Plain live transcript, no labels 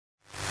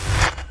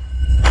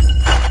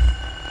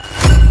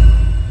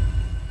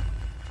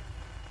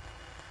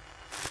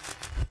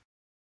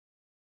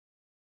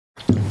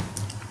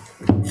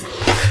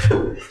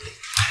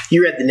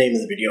You read the name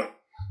of the video.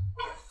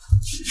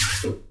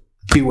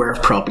 Beware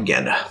of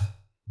propaganda.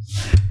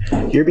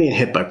 You're being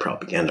hit by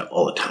propaganda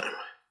all the time.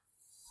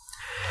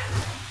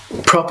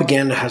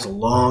 Propaganda has a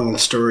long and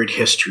storied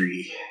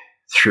history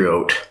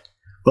throughout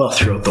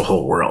the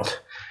whole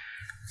world.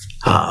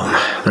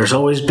 There's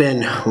always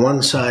been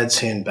one side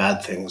saying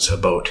bad things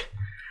about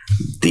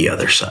the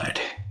other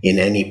side. In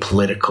any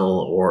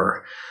political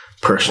or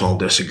personal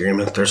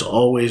disagreement, there's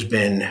always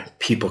been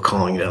people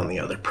calling down the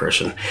other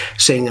person,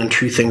 saying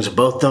untrue things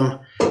about them,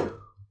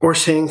 or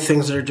saying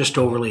things that are just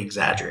overly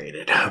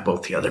exaggerated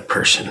about the other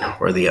person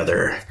or the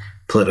other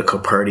political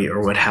party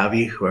or what have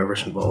you,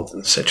 whoever's involved in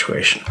the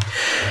situation.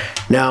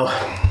 Now,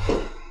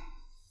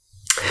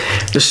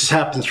 this has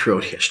happened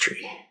throughout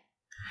history.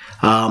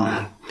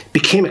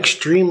 Became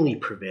extremely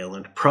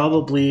prevalent,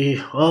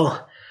 probably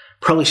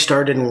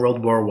started in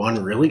World War I,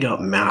 really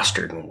got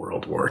mastered in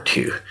World War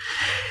II.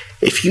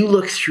 If you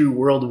look through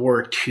World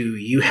War II,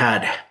 you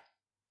had,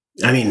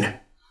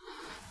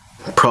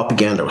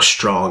 propaganda was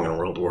strong in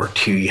World War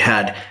II. You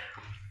had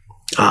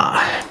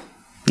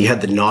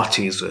the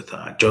Nazis with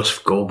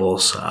Joseph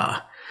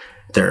Goebbels,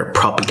 their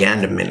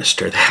propaganda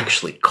minister. They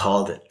actually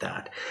called it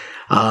that.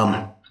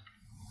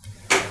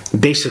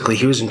 Basically,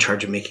 he was in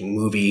charge of making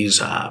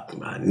movies,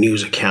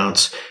 news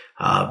accounts,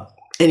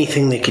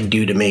 anything they could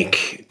do to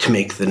make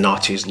the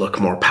Nazis look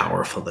more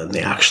powerful than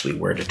they actually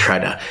were, to try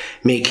to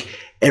make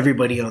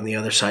everybody on the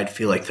other side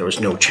feel like there was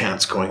no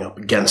chance going up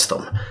against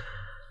them.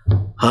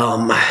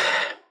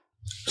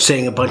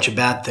 Saying a bunch of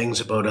bad things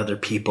about other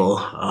people,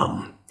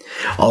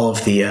 all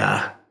of the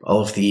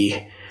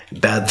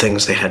bad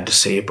things they had to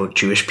say about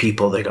Jewish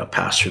people, they got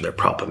passed through their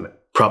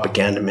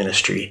propaganda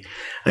ministry.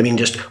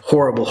 Just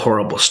horrible,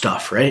 horrible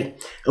stuff,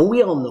 right? And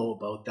we all know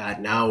about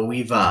that now.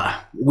 We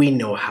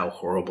know how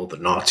horrible the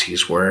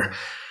Nazis were.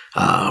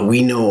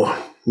 We know,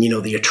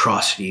 the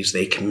atrocities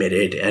they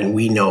committed, and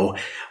we know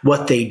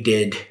what they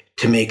did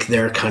to make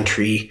their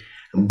country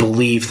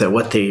believe that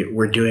what they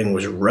were doing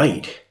was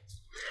right.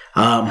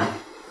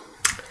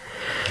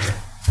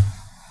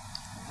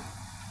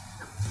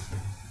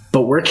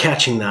 But we're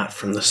catching that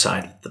from the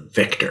side of the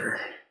victor.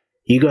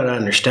 You got to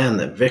understand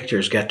that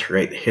victors get to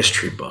write the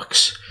history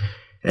books.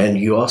 And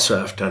you also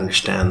have to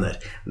understand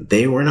that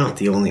they were not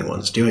the only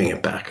ones doing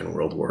it back in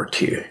World War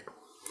II.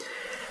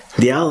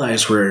 The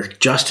Allies were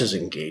just as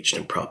engaged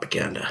in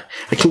propaganda.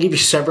 I can give you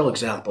several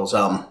examples.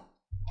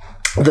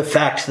 The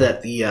fact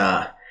that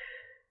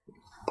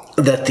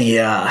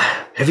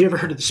have you ever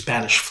heard of the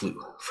Spanish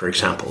flu, for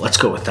example? Let's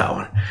go with that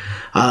one.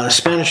 The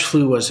Spanish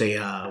flu was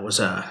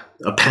a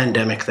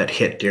pandemic that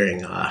hit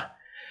during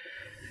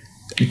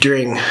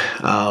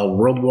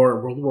World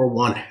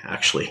War I,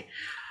 actually.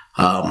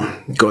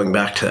 Going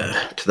back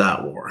to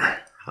that war.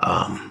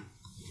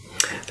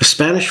 The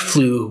Spanish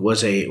flu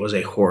was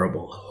a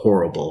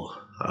horrible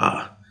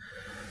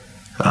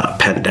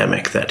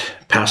pandemic that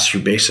passed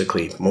through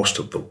basically most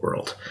of the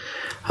world.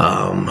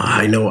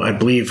 I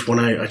believe when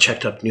I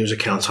checked up news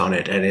accounts on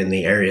it, and in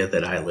the area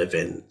that I live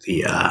in,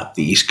 the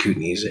East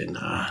Kootenays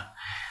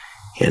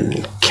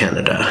in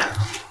Canada,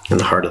 in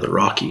the heart of the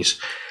Rockies,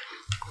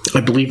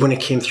 I believe when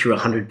it came through,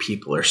 100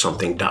 people or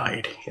something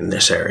died in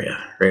this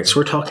area, right? So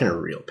we're talking a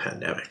real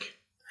pandemic.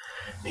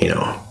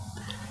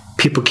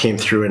 People came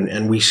through,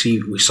 and we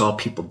saw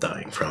people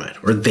dying from it,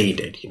 or they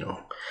did,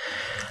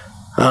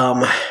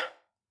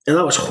 And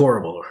that was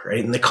horrible,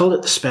 right? And they called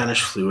it the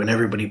Spanish flu, and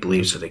everybody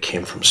believes that it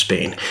came from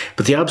Spain.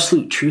 But the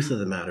absolute truth of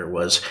the matter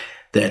was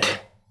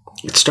that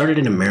it started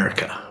in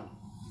America.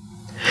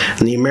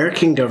 And the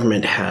American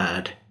government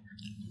had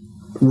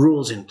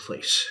rules in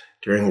place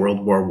during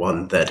World War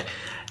I that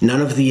none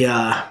of the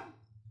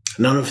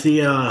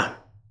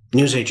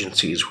news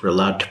agencies were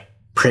allowed to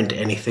print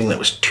anything that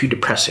was too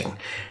depressing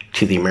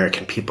to the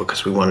American people,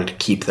 because we wanted to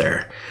keep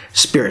their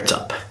spirits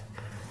up,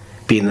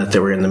 being that they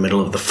were in the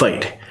middle of the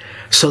fight.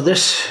 So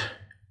this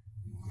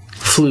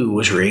flu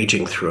was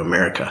raging through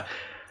America,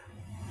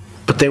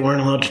 but they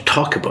weren't allowed to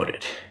talk about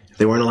it.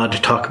 They weren't allowed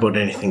to talk about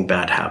anything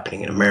bad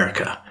happening in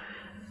America,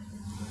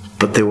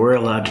 but they were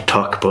allowed to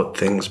talk about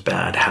things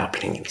bad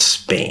happening in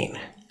Spain,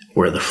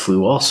 where the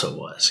flu also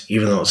was,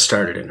 even though it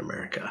started in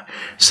America.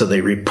 So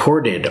they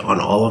reported on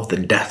all of the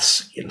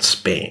deaths in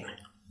Spain,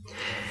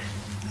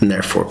 and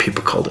therefore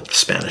people called it the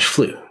Spanish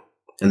flu.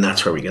 And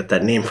that's where we get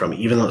that name from,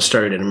 even though it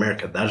started in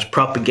America. That is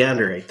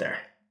propaganda right there.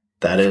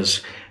 That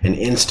is an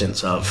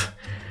instance of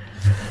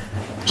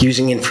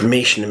using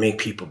information to make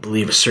people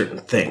believe a certain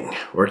thing,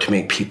 or to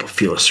make people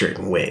feel a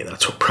certain way.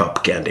 That's what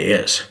propaganda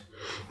is.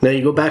 Now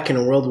you go back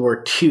into World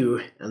War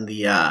II, and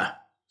the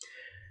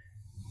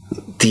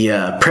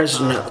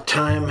president at the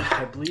time,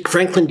 I believe,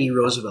 Franklin D.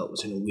 Roosevelt,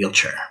 was in a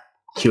wheelchair.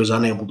 He was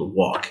unable to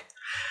walk.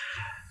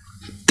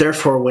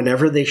 Therefore,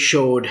 whenever they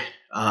showed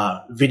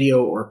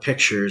video or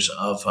pictures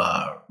of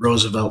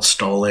Roosevelt,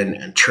 Stalin,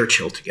 and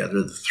Churchill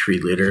together, the three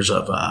leaders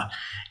of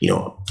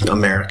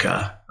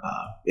America,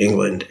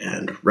 England,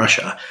 and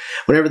Russia,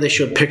 whenever they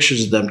showed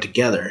pictures of them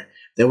together,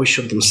 they always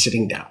showed them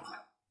sitting down,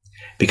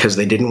 because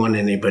they didn't want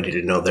anybody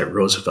to know that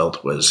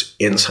Roosevelt was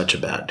in such a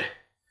bad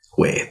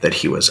way, that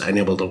he was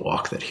unable to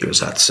walk, that he was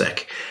that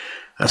sick.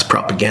 That's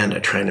propaganda,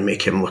 trying to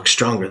make him look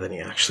stronger than he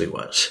actually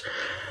was.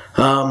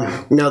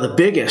 Now,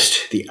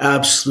 the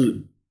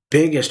absolute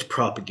biggest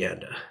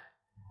propaganda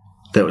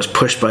that was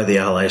pushed by the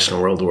Allies in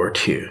World War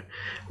II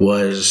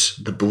was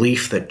the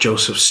belief that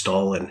Joseph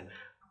Stalin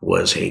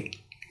was a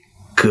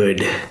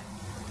good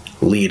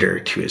leader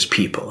to his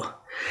people.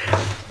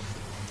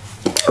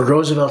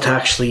 Roosevelt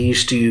actually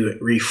used to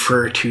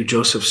refer to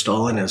Joseph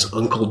Stalin as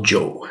Uncle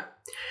Joe.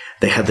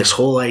 They had this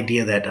whole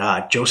idea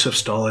that Joseph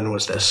Stalin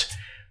was this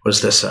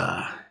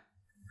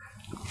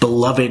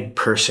beloved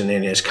person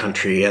in his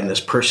country and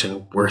this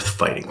person worth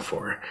fighting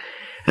for.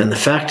 And the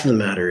fact of the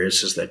matter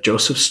is that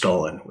Joseph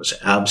Stalin was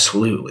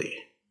absolutely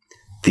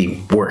the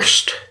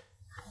worst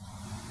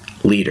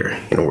leader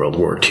in World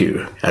War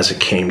II as it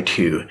came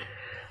to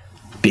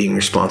being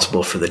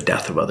responsible for the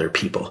death of other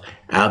people.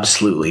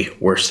 Absolutely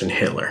worse than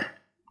Hitler.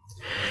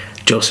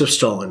 Joseph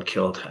Stalin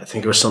killed, I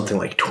think it was something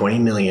like 20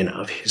 million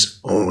of his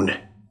own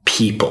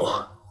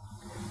people.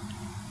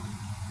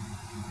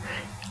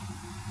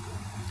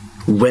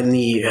 When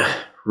the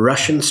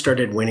Russians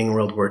started winning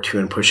World War II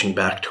and pushing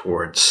back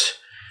towards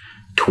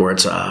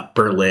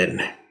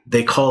Berlin,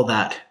 they call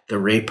that the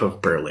Rape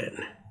of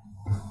Berlin.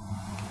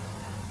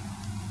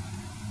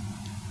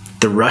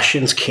 The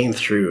Russians came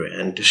through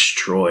and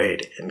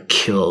destroyed and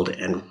killed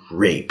and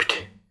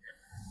raped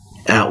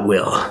at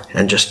will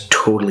and just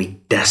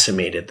totally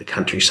decimated the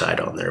countryside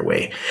on their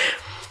way.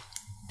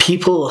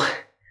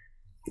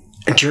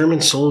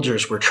 German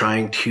soldiers were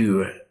trying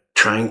to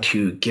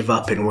give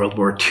up in World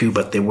War II,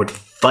 but they would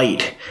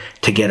fight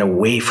to get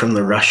away from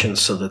the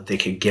Russians so that they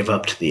could give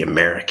up to the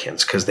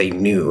Americans, because they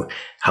knew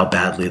how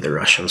badly the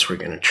Russians were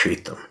going to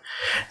treat them.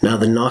 Now,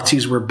 the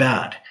Nazis were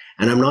bad,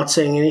 and I'm not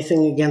saying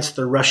anything against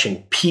the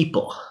Russian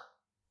people.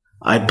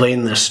 I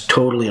blame this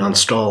totally on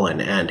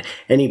Stalin, and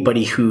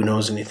anybody who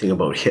knows anything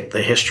about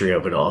the history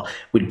of it all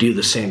would do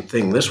the same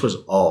thing. This was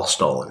all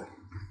Stalin.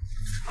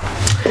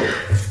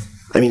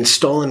 I mean,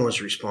 Stalin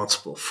was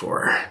responsible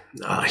for,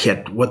 he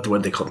had, what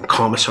they call them,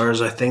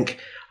 commissars, I think.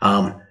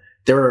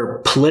 There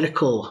were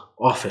political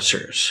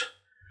officers,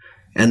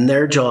 and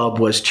their job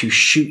was to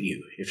shoot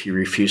you if you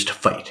refused to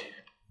fight.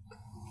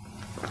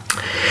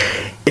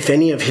 If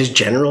any of his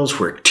generals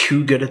were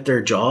too good at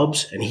their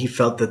jobs and he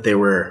felt that they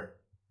were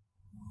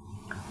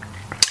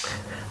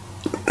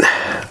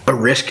a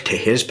risk to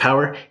his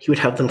power, he would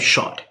have them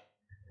shot.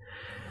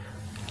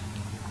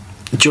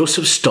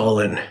 Joseph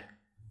Stalin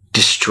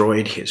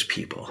destroyed his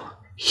people.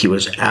 He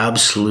was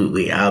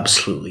absolutely,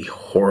 absolutely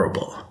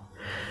horrible.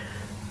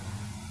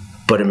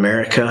 But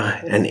America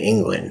and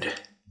England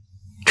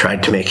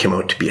tried to make him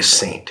out to be a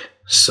saint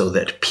so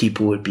that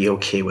people would be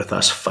okay with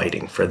us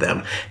fighting for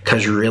them,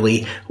 because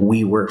really,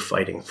 we were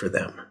fighting for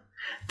them.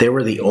 They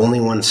were the only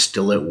ones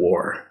still at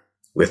war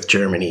with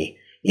Germany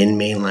in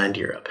mainland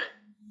Europe.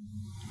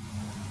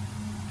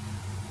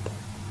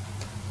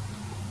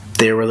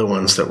 They were the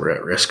ones that were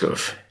at risk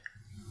of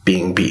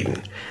being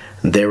beaten.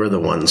 They were the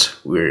ones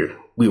we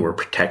were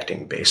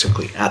protecting,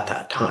 basically, at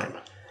that time.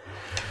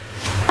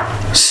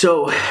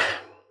 So,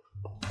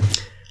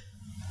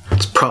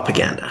 it's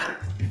propaganda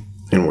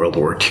in World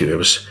War II. It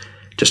was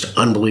just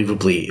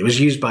unbelievably, it was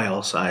used by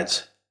all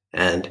sides,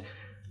 and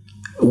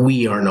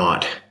we are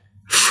not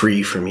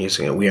free from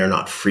using it. We are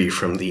not free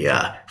from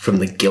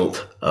the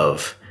guilt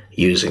of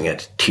using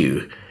it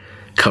to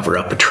cover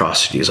up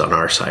atrocities on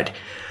our side.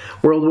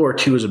 World War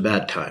II was a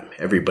bad time.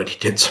 Everybody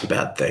did some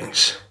bad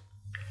things.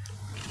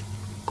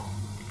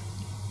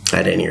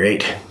 At any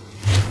rate,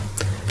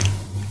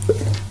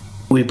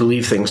 we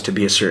believe things to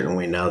be a certain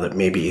way now that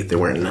maybe they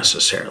weren't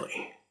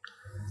necessarily.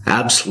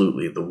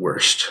 Absolutely the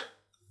worst.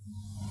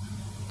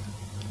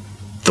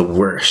 The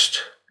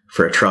worst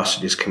for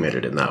atrocities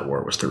committed in that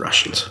war was the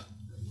Russians.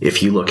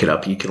 If you look it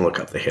up, you can look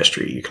up the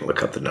history, you can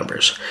look up the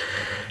numbers.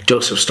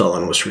 Joseph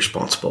Stalin was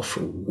responsible for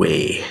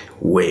way,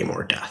 way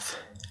more death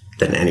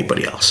than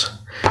anybody else.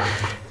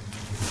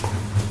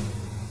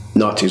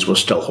 Nazis were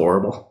still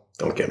horrible,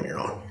 don't get me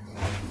wrong.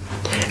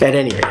 At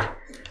any rate,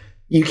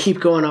 you keep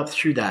going up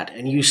through that,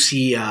 and you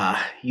see,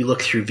 you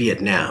look through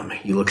Vietnam,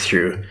 you look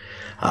through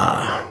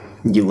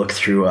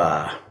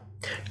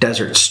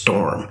Desert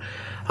Storm,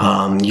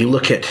 you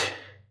look at,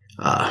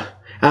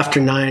 after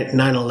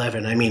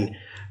 9/11, I mean,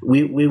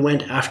 we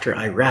went after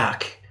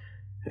Iraq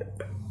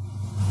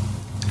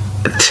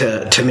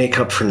to make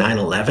up for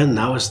 9/11.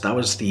 That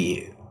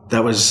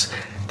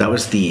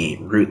was the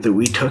route that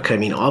we took. I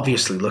mean,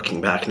 obviously,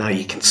 looking back now,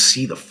 you can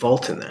see the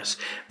fault in this.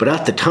 But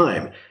at the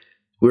time,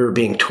 we were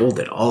being told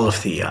that all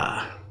of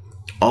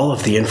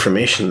the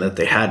information that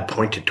they had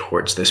pointed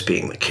towards this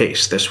being the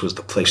case. This was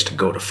the place to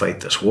go to fight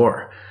this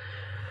war.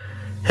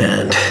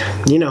 And,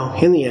 you know,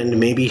 in the end,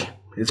 maybe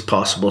it's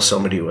possible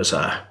somebody was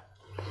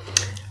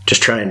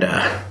just trying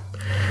to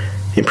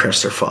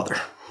impress their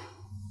father.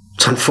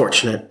 It's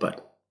unfortunate,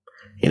 but,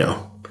 you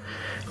know,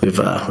 we've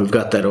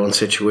got that own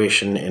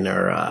situation in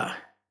our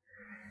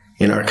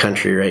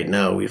country right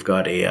now. We've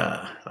got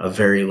a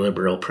very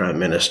liberal prime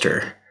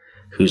minister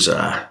who's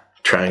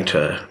trying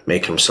to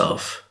make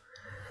himself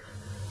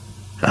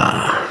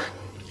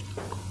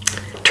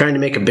trying to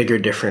make a bigger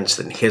difference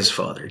than his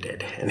father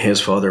did. And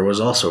his father was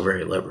also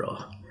very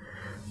liberal.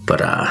 But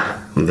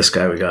this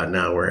guy we got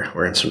now,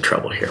 we're in some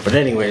trouble here. But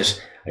anyways,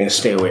 I'm going to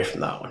stay away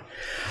from that one.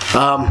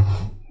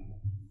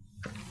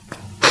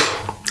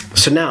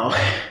 So now,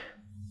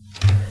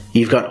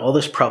 you've got all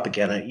this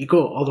propaganda. You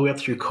go all the way up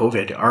through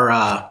COVID.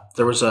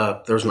 There was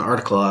an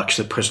article. I'll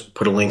actually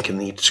put a link in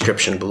the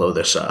description below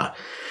this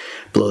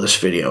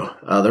video.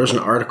 There was an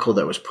article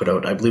that was put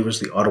out. I believe it was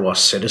the Ottawa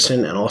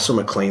Citizen and also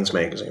Maclean's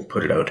magazine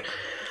put it out.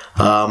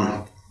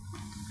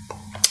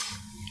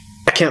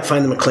 I can't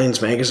find the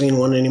Maclean's magazine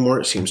one anymore.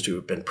 It seems to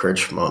have been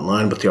purged from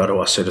online, but the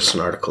Ottawa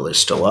Citizen article is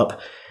still up.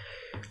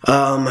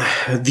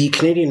 The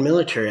Canadian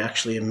military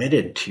actually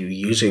admitted to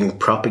using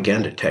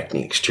propaganda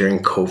techniques during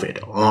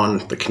COVID on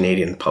the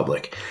Canadian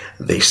public.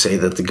 They say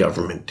that the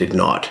government did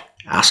not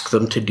ask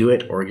them to do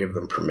it or give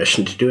them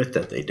permission to do it,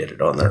 that they did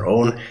it on their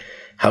own.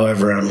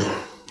 However,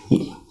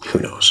 who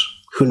knows?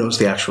 Who knows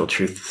the actual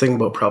truth? The thing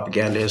about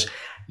propaganda is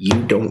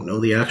you don't know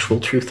the actual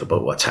truth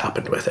about what's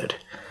happened with it.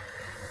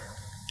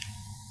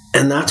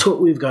 And that's what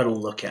we've got to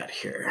look at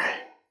here.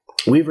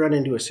 We've run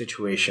into a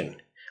situation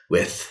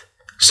with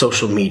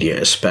social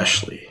media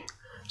especially.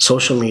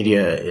 Social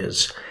media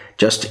is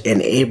just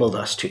enabled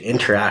us to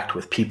interact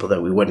with people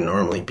that we wouldn't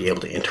normally be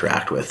able to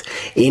interact with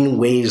in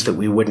ways that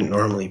we wouldn't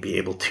normally be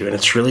able to. And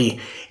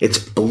it's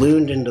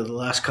ballooned into the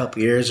last couple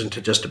of years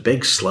into just a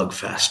big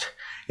slugfest.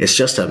 It's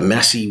just a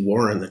messy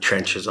war in the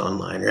trenches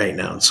online right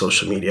now on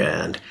social media.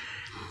 And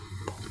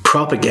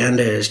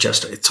propaganda is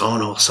just, it's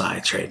on all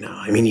sides right now.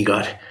 I mean,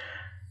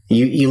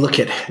 you look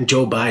at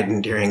Joe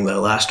Biden during the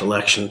last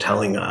election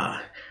telling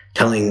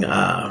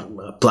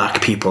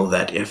black people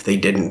that if they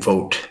didn't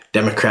vote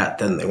Democrat,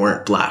 then they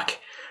weren't black.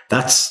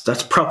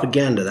 That's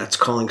propaganda. That's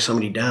calling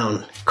somebody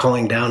down,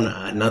 calling down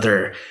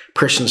another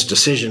person's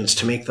decisions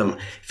to make them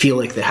feel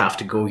like they have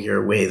to go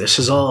your way. This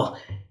is all,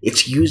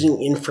 it's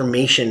using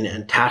information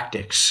and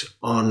tactics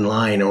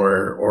online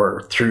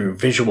or through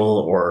visual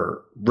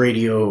or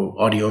radio,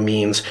 audio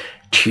means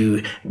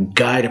to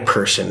guide a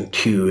person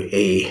to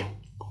a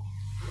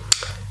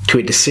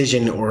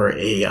decision or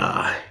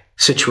a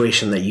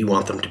situation that you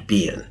want them to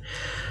be in.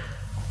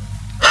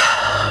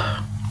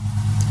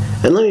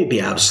 And let me be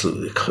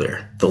absolutely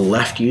clear. The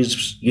left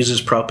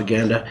uses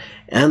propaganda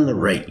and the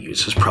right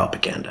uses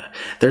propaganda.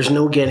 There's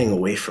no getting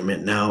away from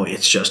it now.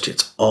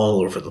 It's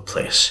all over the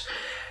place.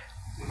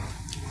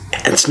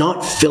 And it's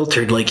not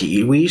filtered like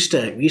we used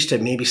to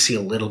maybe see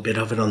a little bit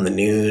of it on the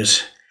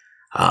news.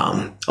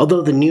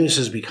 Although the news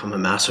has become a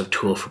massive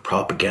tool for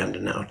propaganda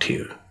now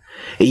too.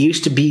 It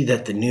used to be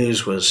that the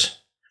news was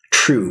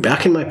true.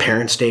 Back in my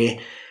parents' day,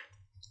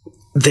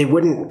 they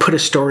wouldn't put a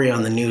story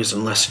on the news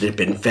unless it had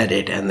been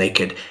vetted and they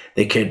could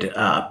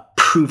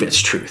prove its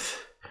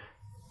truth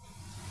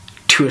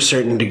to a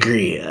certain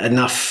degree,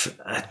 enough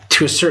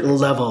to a certain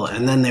level,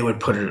 and then they would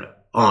put it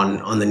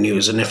on the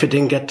news. And if it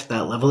didn't get to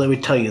that level, they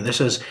would tell you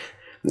this is.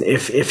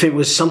 If it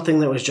was something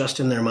that was just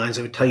in their minds,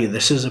 they would tell you they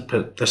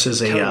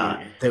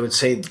would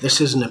say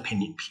this is an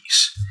opinion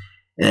piece.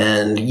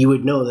 And you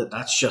would know that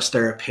that's just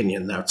their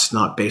opinion. That's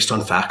not based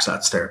on facts.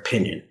 That's their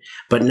opinion.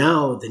 But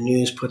now the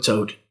news puts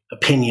out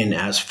opinion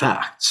as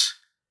facts.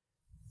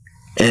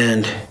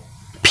 And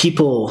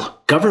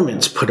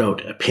governments put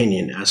out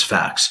opinion as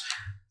facts.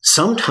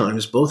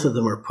 Sometimes both of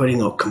them are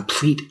putting out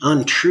complete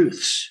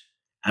untruths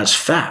as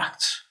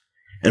facts.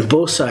 And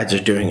both sides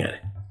are doing it.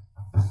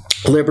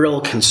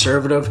 Liberal,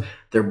 conservative,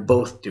 they're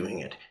both doing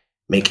it.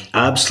 Make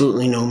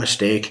absolutely no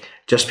mistake.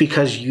 Just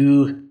because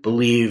you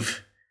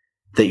believe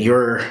that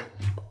your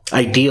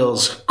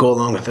ideals go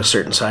along with a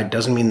certain side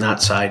doesn't mean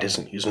that side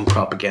isn't using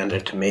propaganda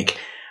to make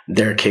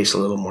their case a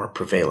little more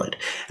prevalent.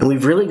 And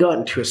we've really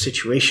gotten to a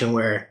situation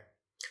where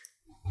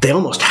they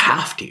almost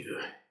have to.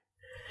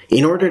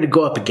 In order to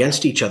go up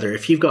against each other,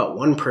 if you've got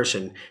one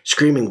person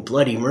screaming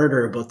bloody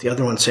murder about the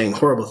other one saying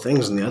horrible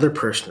things and the other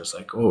person is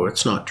like, oh,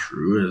 it's not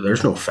true,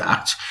 there's no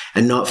facts,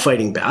 and not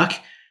fighting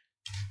back,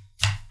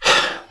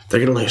 they're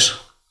going to lose.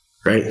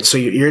 Right? So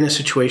you're in a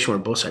situation where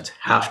both sides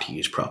have to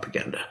use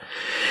propaganda.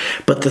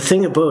 But the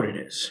thing about it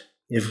is,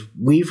 if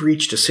we've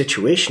reached a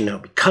situation now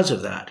because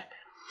of that,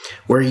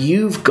 where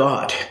you've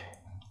got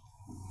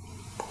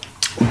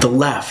the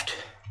left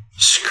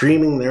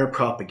screaming their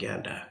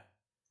propaganda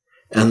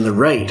and the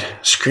right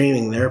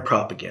screaming their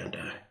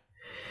propaganda,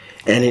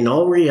 and in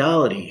all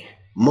reality,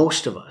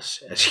 most of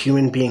us as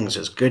human beings,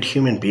 as good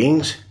human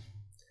beings,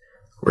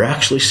 we're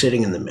actually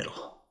sitting in the middle.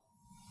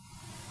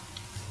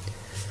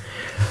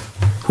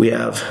 We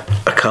have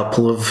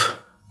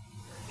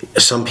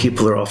some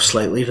people are off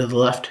slightly to the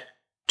left,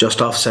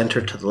 just off center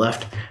to the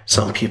left.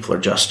 Some people are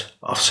just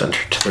off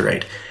center to the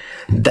right.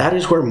 That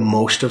is where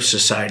most of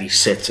society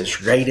sits,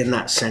 is right in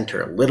that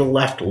center, a little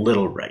left, a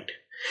little right.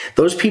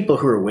 Those people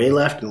who are way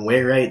left and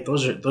way right,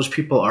 those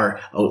people are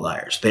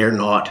outliers. They are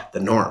not the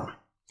norm.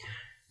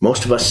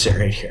 Most of us sit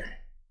right here.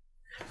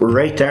 We're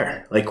right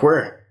there. Like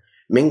we're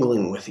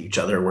mingling with each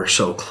other. We're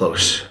so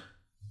close.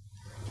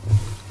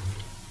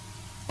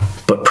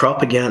 But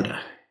propaganda,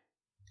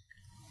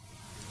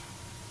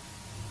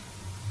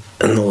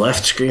 And the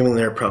left screaming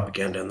their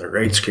propaganda and the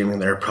right screaming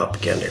their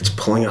propaganda. It's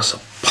pulling us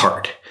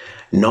apart.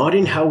 Not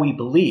in how we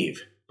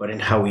believe, but in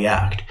how we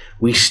act.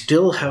 We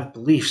still have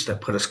beliefs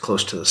that put us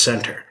close to the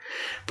center.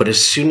 But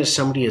as soon as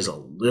somebody is a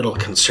little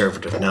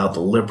conservative, now the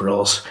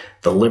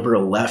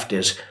liberal left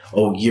is,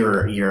 oh,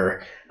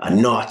 you're a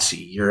Nazi,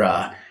 you're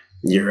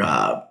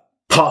a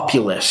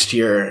populist,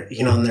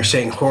 and they're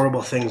saying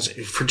horrible things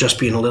for just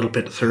being a little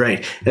bit to the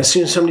right. And as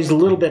soon as somebody's a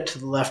little bit to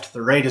the left,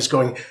 the right is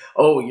going,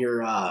 oh,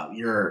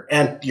 your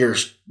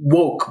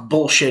woke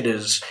bullshit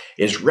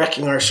is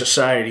wrecking our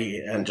society,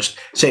 and just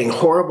saying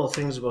horrible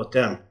things about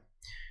them.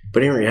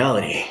 But in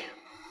reality,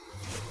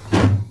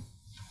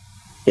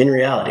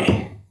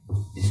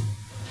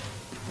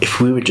 if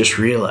we would just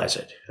realize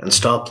it and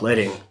stop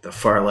letting the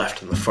far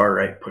left and the far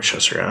right push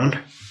us around,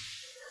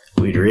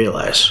 we'd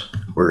realize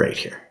we're right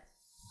here.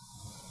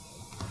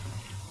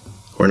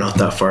 We're not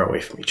that far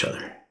away from each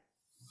other.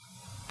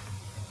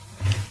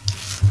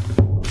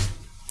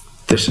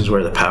 This is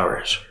where the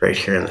power is, right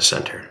here in the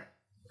center.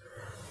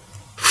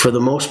 For the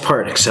most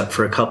part, except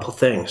for a couple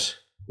things,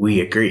 we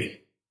agree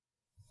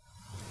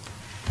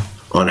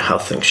on how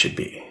things should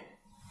be.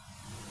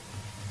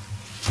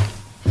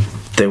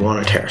 They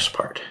want to tear us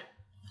apart.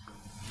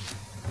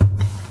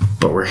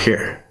 But we're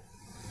here.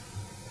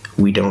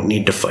 We don't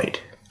need to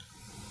fight.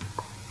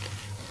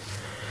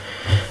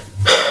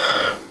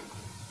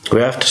 We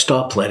have to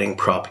stop letting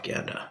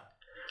propaganda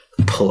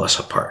pull us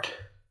apart.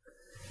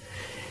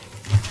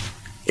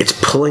 It's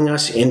pulling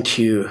us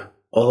into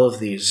all of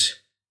these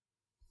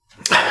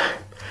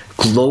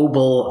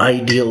global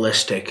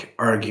idealistic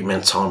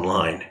arguments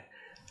online.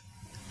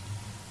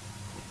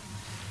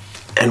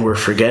 And we're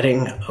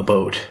forgetting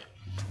about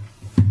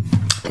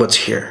what's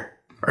here,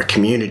 our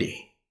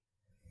community,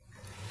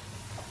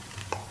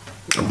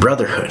 our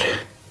brotherhood,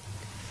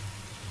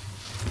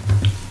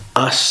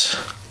 us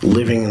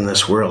living in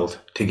this world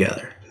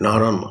together,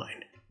 not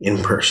online,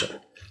 in person,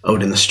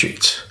 out in the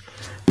streets.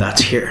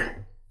 That's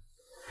here.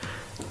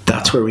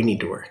 That's where we need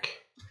to work.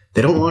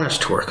 They don't want us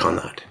to work on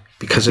that,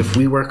 because if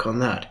we work on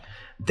that,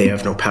 they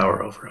have no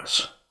power over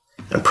us.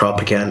 And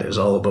propaganda is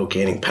all about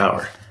gaining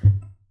power.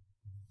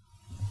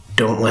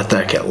 Don't let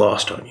that get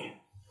lost on you.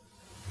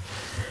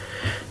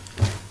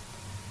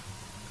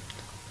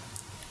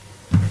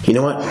 You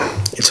know what?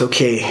 It's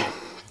okay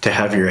to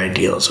have your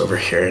ideals over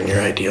here and your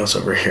ideals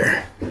over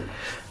here.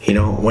 You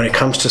know, when it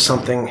comes to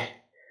something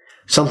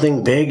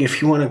big,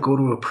 if you want to go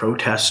to a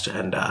protest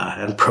and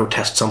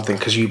protest something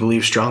because you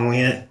believe strongly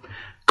in it,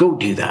 go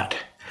do that.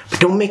 But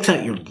don't make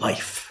that your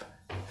life,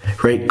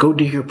 right? Go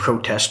do your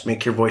protest,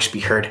 make your voice be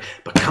heard,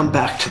 but come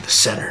back to the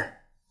center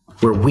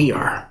where we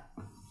are.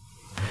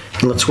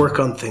 And let's work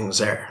on things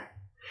there.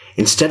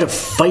 Instead of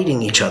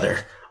fighting each other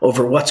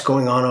over what's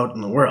going on out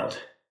in the world,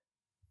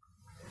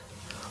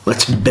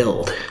 let's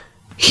build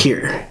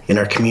here in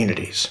our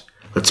communities.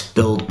 Let's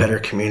build better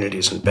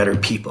communities and better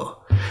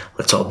people.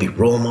 Let's all be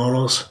role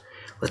models.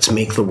 Let's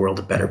make the world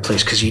a better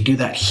place, because you do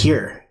that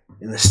here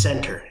in the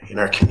center, in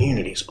our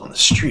communities, on the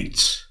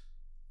streets.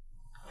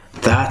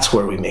 That's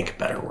where we make a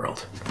better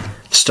world.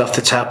 The stuff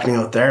that's happening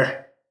out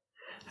there,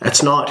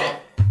 that's not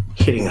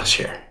hitting us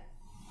here.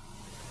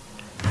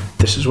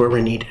 This is where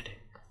we're needed.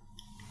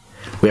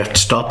 We have to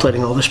stop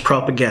letting all this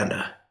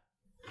propaganda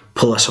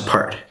pull us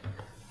apart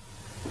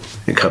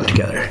and come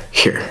together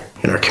here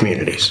in our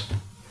communities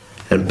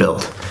and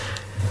build.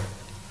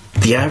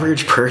 The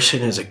average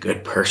person is a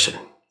good person.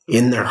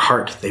 In their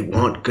heart, they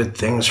want good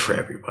things for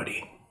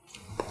everybody.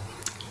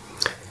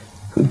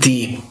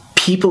 The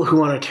people who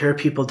want to tear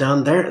people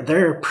down,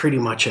 they're pretty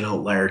much an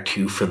outlier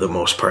too, for the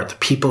most part. The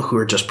people who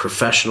are just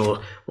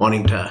professional,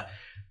 wanting to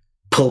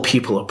pull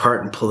people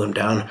apart and pull them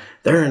down,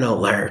 they're an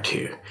outlier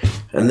too.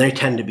 And they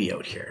tend to be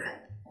out here.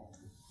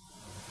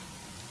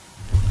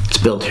 It's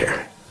built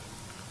here.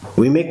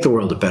 We make the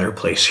world a better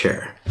place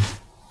here.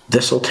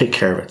 This will take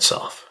care of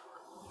itself.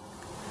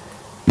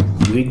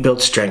 We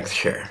build strength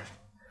here.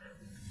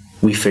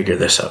 We figure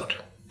this out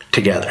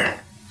together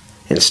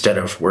instead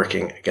of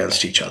working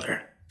against each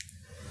other.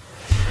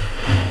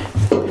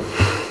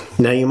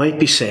 Now you might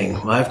be saying,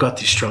 well, I've got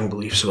these strong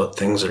beliefs about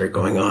things that are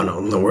going on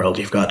in the world.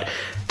 You've got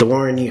the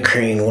war in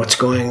Ukraine, what's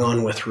going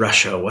on with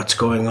Russia, what's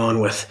going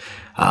on with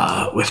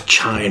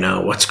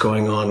China, what's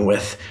going on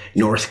with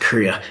North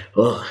Korea.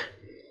 Well,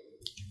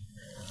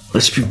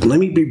 let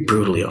me be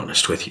brutally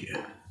honest with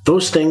you.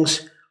 Those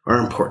things are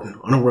important.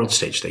 On a world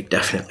stage, they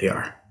definitely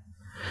are.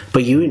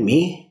 But you and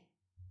me,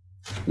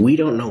 we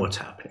don't know what's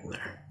happening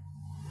there.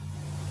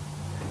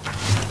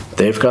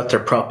 They've got their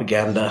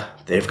propaganda.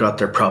 They've got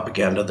their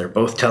propaganda. They're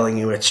both telling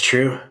you it's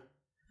true.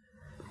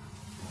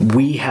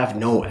 We have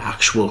no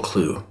actual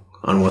clue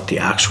on what the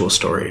actual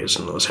story is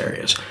in those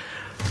areas.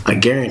 I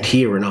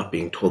guarantee you we're not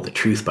being told the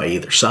truth by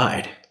either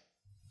side.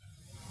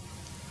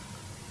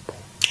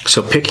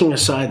 So picking a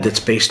side that's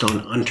based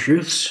on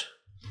untruths,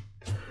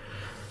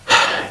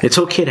 it's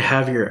okay to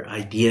have your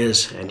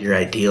ideas and your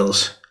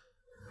ideals,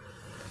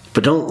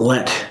 but don't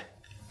let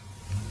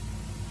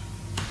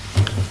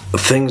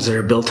things that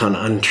are built on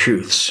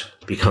untruths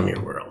become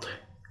your world,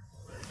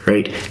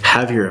 right?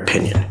 Have your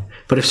opinion,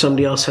 But if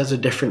somebody else has a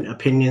different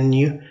opinion than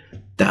you,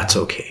 that's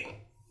okay.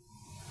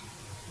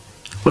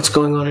 What's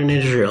going on in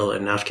Israel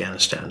and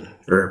Afghanistan,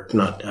 or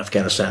not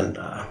Afghanistan,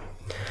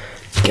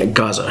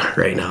 Gaza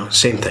right now,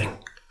 same thing,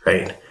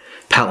 right?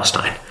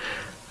 Palestine,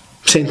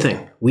 same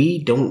thing.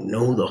 We don't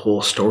know the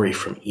whole story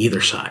from either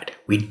side.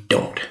 We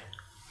don't.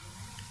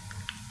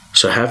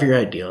 So have your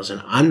ideals,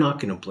 and I'm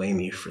not going to blame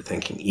you for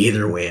thinking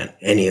either way on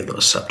any of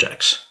those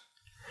subjects.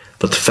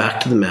 But the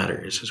fact of the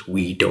matter is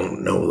we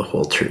don't know the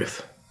whole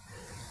truth.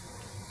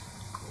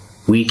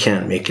 We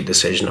can't make a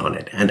decision on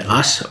it. And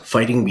us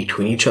fighting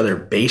between each other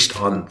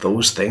based on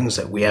those things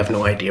that we have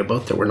no idea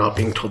about, that we're not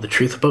being told the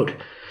truth about,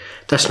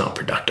 that's not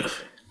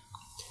productive.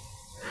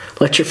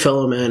 Let your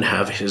fellow man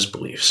have his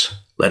beliefs.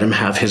 Let him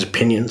have his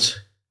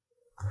opinions.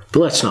 But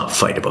let's not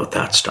fight about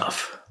that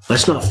stuff.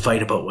 Let's not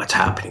fight about what's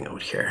happening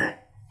out here.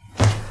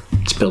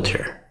 Let's build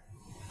here.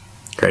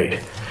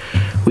 Right?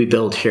 We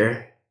build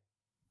here.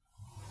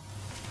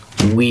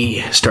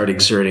 We start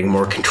exerting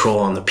more control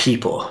on the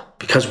people,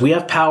 because we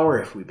have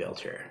power if we build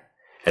here.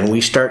 And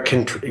we start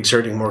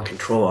exerting more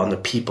control on the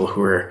people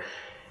who are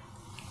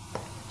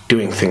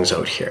doing things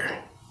out here.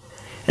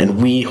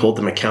 And we hold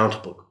them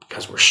accountable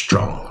because we're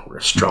strong. We're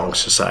a strong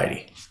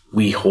society.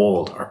 We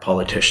hold our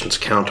politicians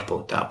accountable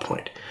at that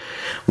point.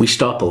 We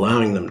stop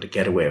allowing them to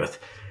get away with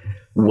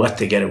what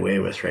they get away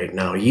with right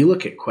now. You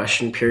look at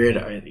question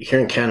period. Here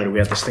in Canada, we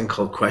have this thing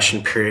called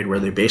question period, where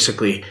they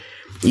basically,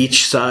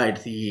 each side,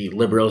 the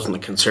Liberals and the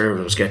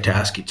Conservatives, get to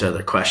ask each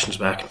other questions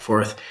back and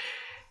forth.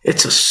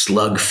 It's a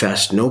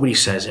slugfest. Nobody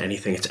says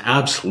anything. It's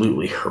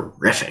absolutely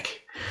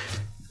horrific.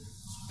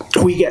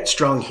 We get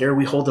strong here.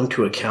 We hold them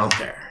to account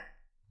there.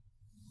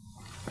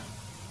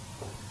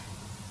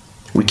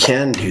 We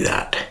can do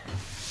that.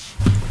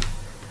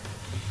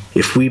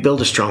 If we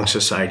build a strong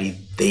society,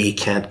 they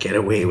can't get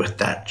away with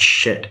that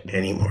shit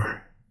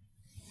anymore.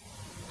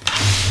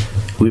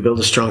 We build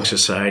a strong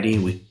society,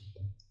 we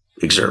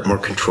exert more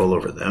control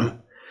over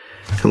them,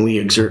 and we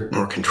exert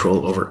more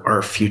control over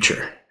our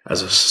future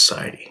as a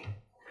society.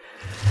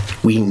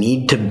 We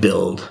need to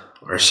build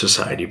our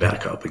society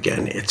back up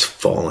again. It's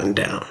fallen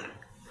down.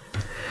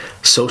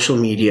 Social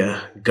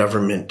media,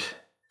 government,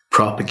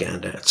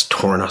 propaganda, it's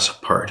torn us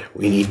apart.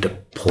 We need to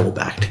pull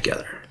back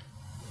together.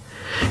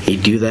 You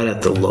do that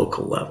at the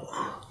local level,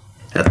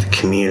 at the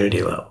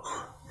community level.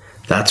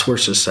 That's where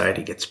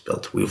society gets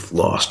built. We've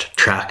lost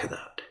track of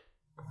that.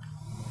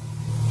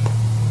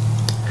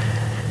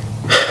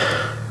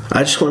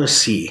 I just want to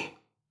see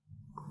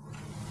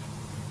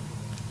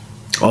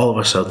all of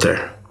us out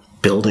there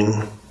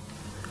building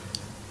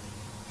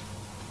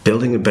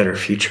a better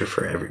future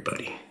for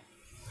everybody.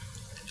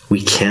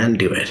 We can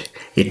do it.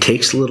 It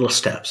takes little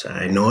steps.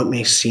 I know it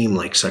may seem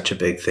like such a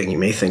big thing. You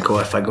may think, oh,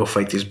 if I go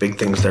fight these big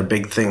things, they're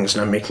big things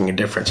and I'm making a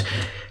difference.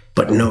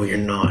 But no, you're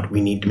not.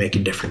 We need to make a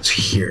difference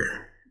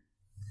here.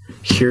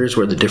 Here's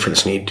where the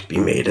difference needs to be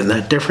made. And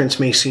that difference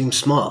may seem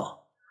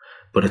small,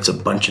 but it's a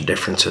bunch of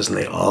differences and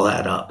they all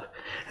add up.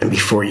 And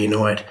before you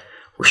know it,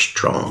 we're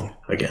strong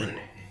again.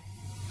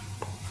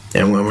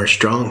 And when we're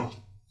strong,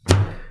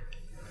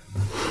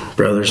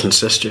 brothers and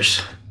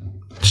sisters,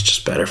 it's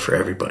just better for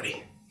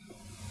everybody.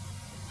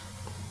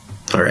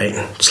 All right,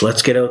 so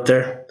let's get out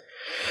there.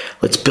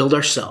 Let's build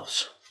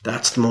ourselves.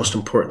 That's the most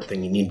important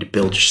thing. You need to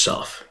build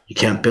yourself. You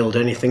can't build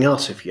anything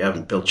else if you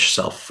haven't built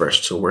yourself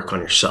first, so work on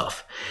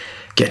yourself.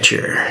 Get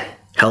your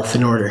health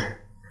in order.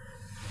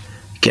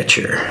 Get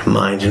your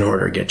mind in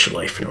order. Get your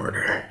life in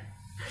order.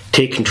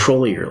 Take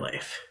control of your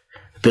life.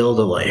 Build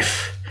a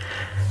life.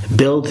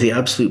 Build the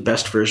absolute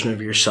best version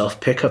of yourself.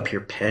 Pick up your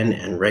pen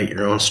and write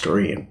your own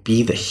story and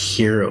be the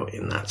hero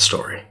in that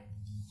story.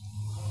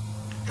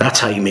 That's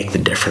how you make the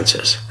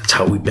differences. That's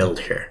how we build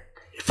here.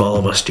 If all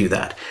of us do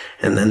that.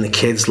 And then the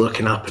kids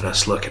looking up at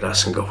us, look at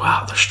us and go,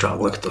 wow, they're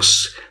strong. Look at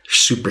those,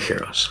 they're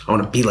superheroes. I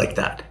want to be like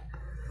that.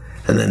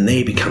 And then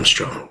they become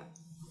strong.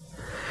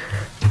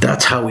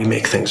 That's how we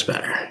make things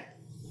better.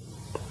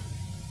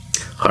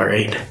 All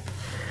right.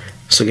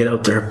 So get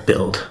out there,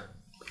 build.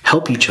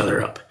 Help each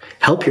other up.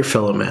 Help your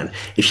fellow man.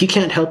 If you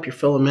can't help your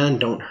fellow man,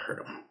 don't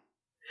hurt him.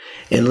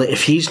 And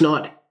if he's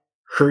not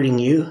hurting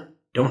you,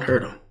 don't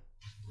hurt him.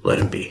 Let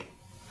him be.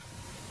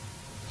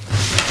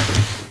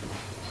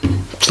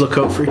 Let's look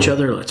out for each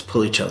other. Let's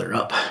pull each other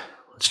up.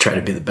 Let's try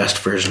to be the best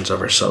versions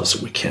of ourselves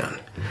that we can.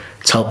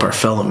 Let's help our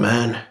fellow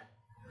man.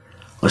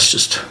 Let's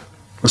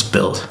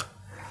build.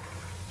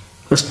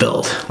 Let's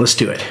build. Let's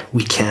do it.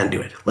 We can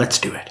do it. Let's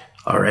do it.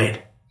 All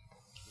right.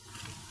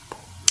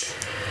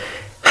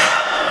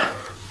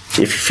 If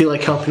you feel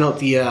like helping out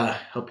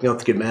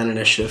the Good Man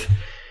Initiative,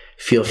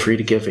 feel free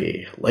to give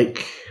a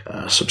like,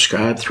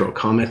 subscribe, throw a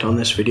comment on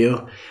this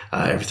video.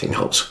 Everything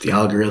helps with the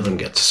algorithm,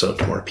 gets us out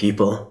to more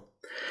people.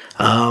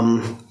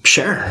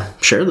 Share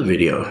the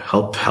video,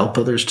 help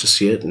others to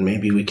see it, and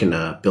maybe we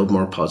can build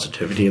more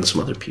positivity in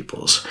some other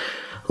people's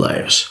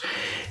lives.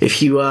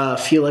 If you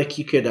feel like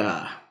you could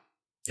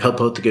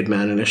help out the Good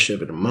Man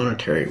Initiative in a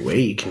monetary way,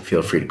 you can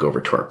feel free to go over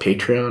to our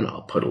Patreon.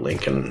 I'll put a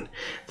link in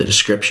the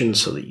description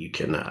so that you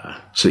can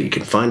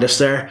find us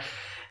there.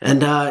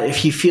 And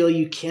if you feel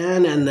you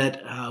can, and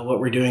that what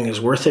we're doing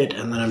is worth it,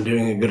 and that I'm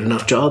doing a good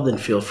enough job, then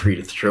feel free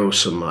to throw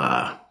some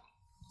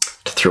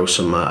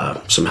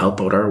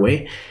help out our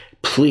way.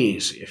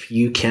 Please, if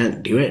you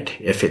can't do it,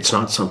 if it's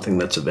not something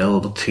that's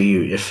available to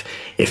you, if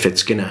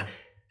it's gonna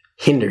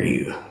hinder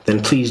you,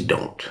 then please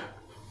don't.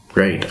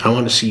 Right? I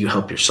want to see you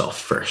help yourself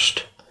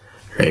first.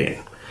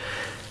 Right?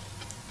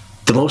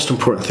 The most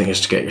important thing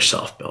is to get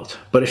yourself built.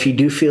 But if you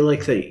do feel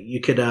like that you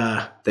could,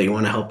 that you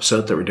want to help us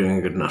out, that we're doing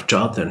a good enough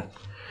job, then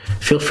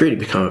feel free to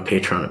become a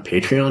patron at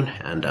Patreon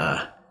and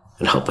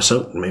help us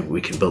out. And maybe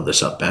we can build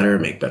this up better,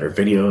 make better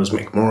videos,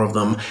 make more of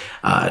them,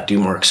 do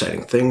more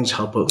exciting things,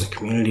 help out the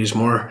communities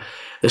more.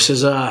 This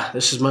is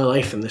my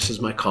life, and this is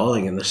my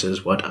calling, and this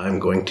is what I'm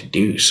going to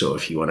do. So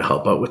if you want to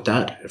help out with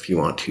that, if you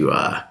want to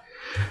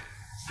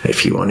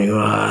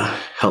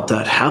help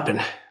that happen,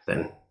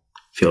 then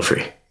feel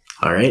free.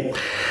 All right.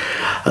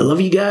 I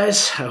love you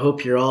guys. I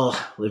hope you're all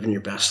living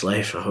your best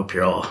life. I hope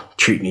you're all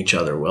treating each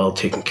other well,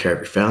 taking care of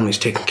your families,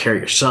 taking care of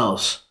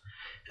yourselves,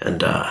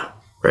 and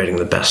writing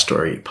the best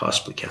story you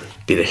possibly can.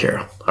 Be the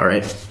hero. All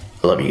right.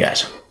 I love you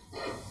guys.